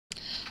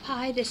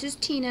Hi, this is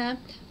Tina.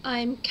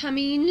 I'm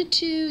coming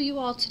to you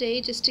all today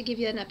just to give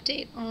you an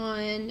update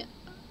on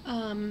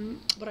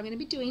what I'm going to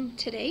be doing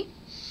today.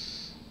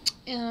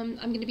 I'm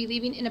going to be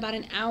leaving in about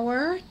an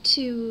hour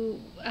to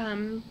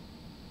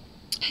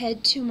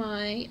head to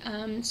my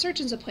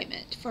surgeon's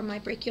appointment for my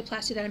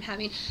brachioplasty that I'm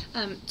having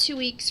 2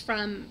 weeks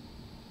from,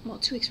 well,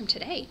 2 weeks from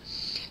today.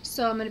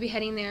 So I'm going to be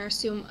heading there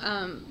soon.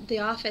 The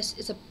office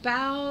is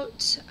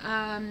about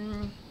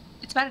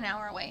it's about an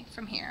hour away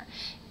from here,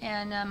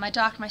 and my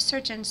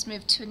surgeon's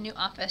moved to a new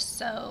office,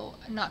 so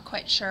I'm not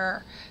quite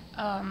sure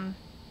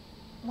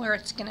where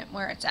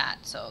it's at.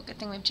 So good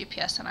thing we have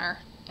GPS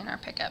in our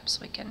pickup,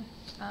 so we can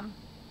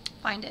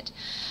find it.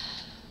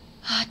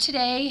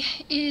 Today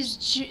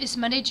is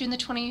Monday, June the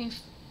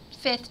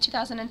 25th,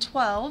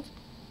 2012.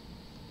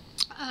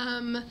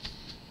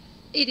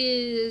 It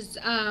is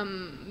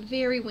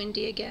very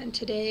windy again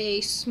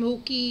today,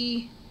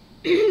 smoky.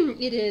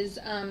 It is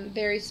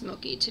very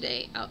smoky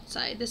today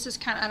outside. This is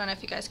kind of, I don't know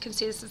if you guys can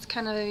see, this is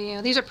kind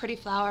of, these are pretty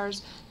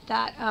flowers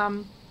that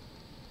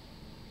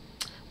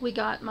we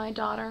got. My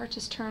daughter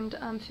just turned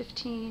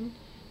 15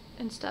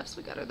 and stuff, so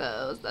we got her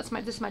those. This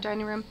is my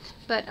dining room,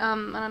 but I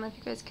don't know if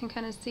you guys can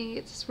kind of see,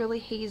 it's really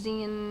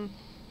hazy and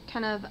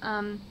kind of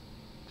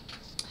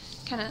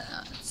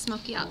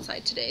smoky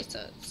outside today,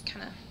 so it's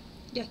kind of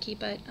yucky,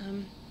 but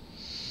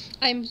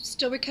I'm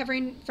still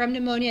recovering from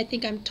pneumonia. I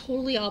think I'm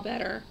totally all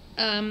better.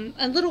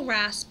 A little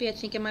raspy, I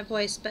think, in my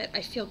voice, but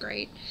I feel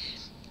great.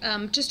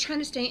 Just trying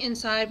to stay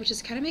inside, which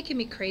is kind of making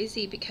me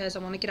crazy because I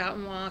want to get out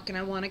and walk and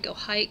I want to go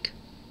hike.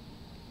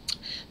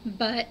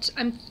 But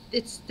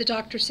the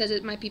doctor says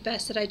it might be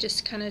best that I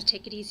just kind of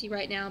take it easy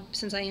right now,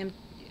 since I am,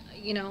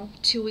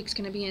 2 weeks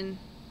going to be in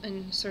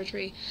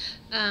surgery.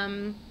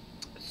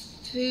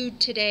 Food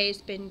today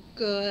has been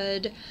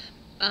good.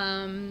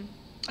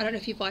 I don't know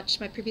if you've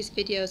watched my previous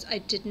videos. I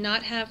did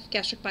not have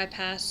gastric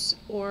bypass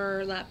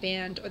or lap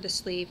band or the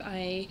sleeve.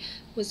 I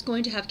was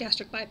going to have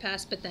gastric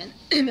bypass, but then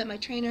met my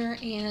trainer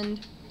and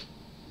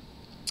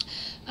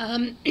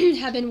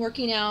have been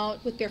working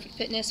out with Barefoot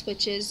Fitness,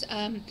 which is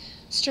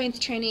strength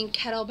training,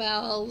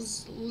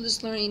 kettlebells,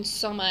 just learning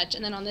so much.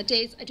 And then on the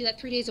days, I do that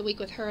 3 days a week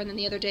with her, and then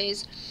the other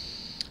days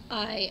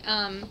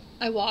I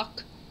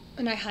walk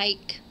and I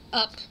hike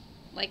up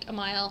like a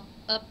mile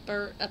up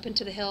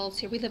into the hills.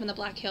 Here we live in the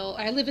Black Hill.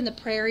 I live in the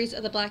prairies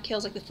of the Black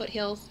Hills, like the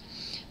foothills,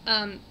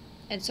 and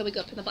so we go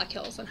up in the Black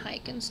Hills and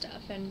hike and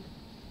stuff. And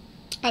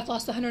I've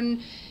lost I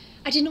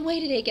didn't weigh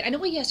today again. I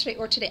didn't weigh yesterday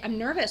or today. I'm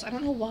nervous. I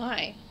don't know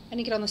why. I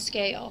didn't get on the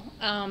scale.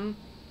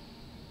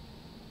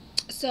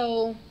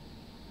 So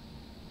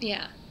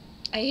yeah,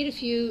 I ate a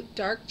few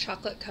dark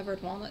chocolate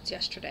covered walnuts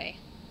yesterday.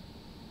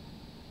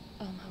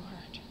 Oh my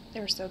word, they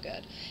were so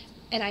good.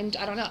 And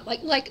I don't know,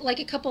 like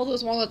a couple of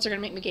those walnuts are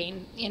gonna make me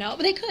gain, but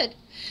they could.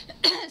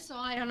 So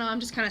I don't know. I'm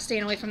just kind of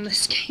staying away from the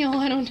scale.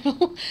 I don't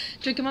know.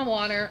 Drinking my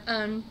water.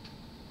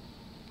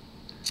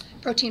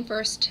 Protein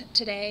first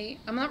today.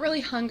 I'm not really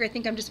hungry. I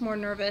think I'm just more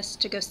nervous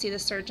to go see the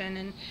surgeon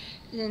and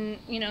then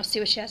see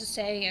what she has to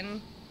say.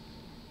 And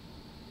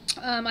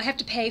I have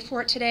to pay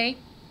for it today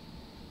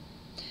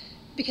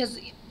because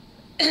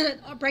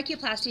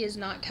brachioplasty is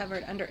not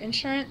covered under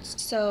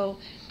insurance. So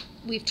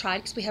we've tried,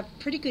 because we have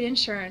pretty good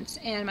insurance,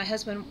 and my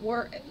husband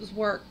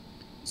work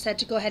said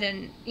to go ahead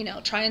and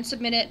try and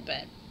submit it,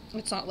 but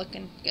it's not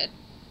looking good.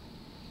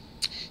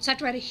 So I have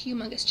to write a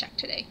humongous check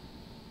today.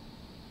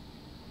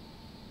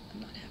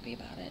 I'm not happy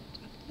about it.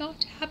 I'm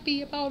not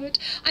happy about it.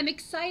 I'm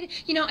excited.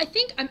 I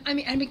think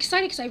I'm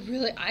excited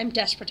because I'm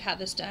desperate to have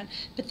this done.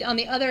 But on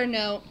the other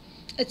note,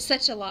 it's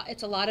such a lot.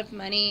 It's a lot of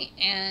money,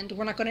 and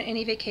we're not going to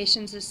any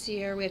vacations this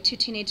year. We have 2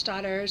 teenage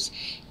daughters,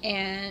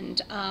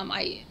 and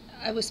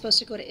I was supposed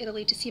to go to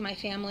Italy to see my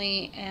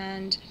family,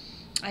 and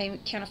I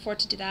can't afford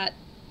to do that.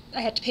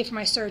 I had to pay for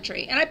my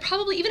surgery, and I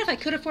probably, even if I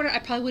could afford it, I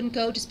probably wouldn't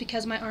go just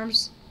because my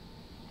arms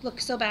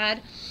look so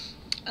bad.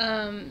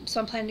 So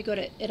I'm planning to go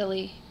to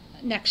Italy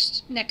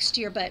next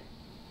year, but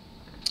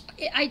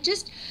I don't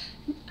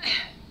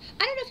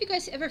know if you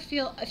guys ever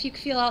feel, if you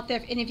feel out there,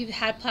 if any of you have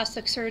had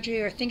plastic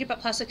surgery or think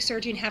about plastic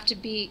surgery and have to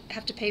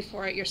pay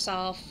for it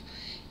yourself.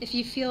 If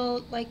you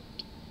feel like,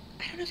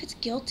 I don't know if it's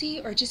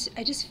guilty or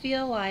I just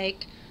feel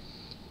like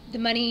the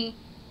money,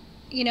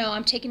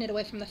 I'm taking it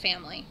away from the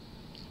family.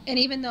 And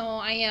even though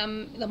I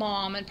am the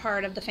mom and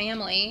part of the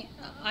family,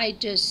 I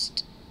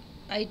just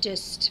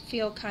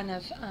feel kind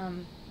of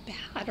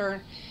bad,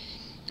 or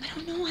I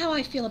don't know how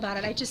I feel about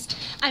it.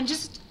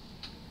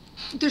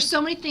 There's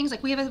so many things,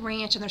 like we have a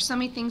ranch, and there's so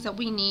many things that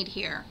we need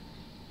here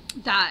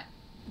that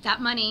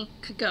money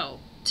could go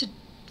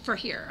for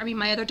here. I mean,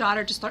 my other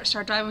daughter just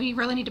started driving. We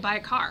really need to buy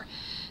a car,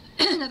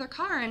 another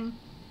car, and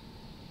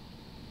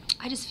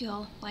I just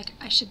feel like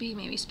I should be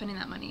maybe spending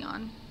that money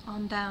on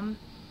them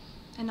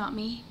and not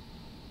me.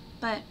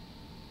 But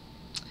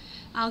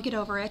I'll get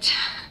over it.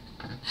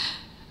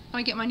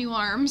 When I get my new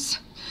arms,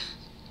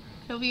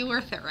 it'll be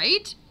worth it,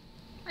 right?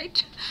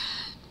 Right?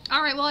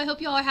 All right, well, I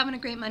hope you all are having a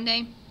great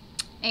Monday.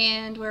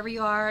 And wherever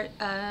you are,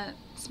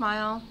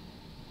 smile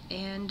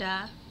and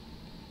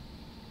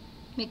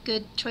make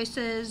good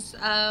choices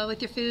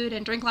with your food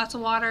and drink lots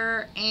of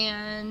water.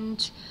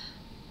 And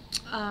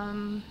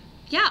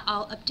yeah,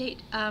 I'll update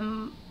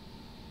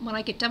when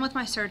I get done with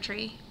my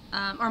surgery,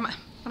 when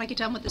I get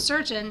done with the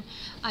surgeon.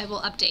 I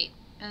will update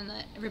and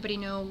let everybody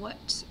know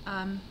what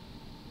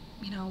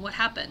what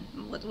happened,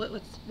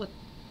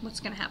 what's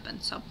going to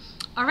happen. So,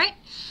 all right,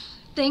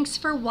 thanks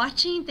for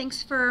watching.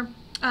 Thanks for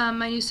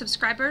my new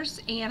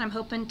subscribers, and I'm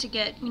hoping to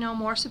get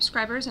more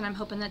subscribers, and I'm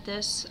hoping that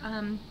this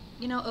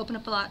open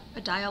up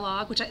a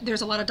dialogue, which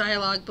there's a lot of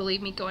dialogue,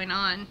 believe me, going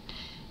on,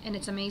 and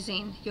it's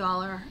amazing. You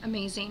all are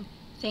amazing.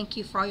 Thank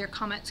you for all your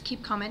comments.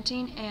 Keep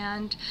commenting,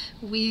 and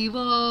we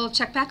will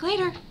check back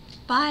later.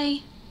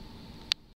 Bye.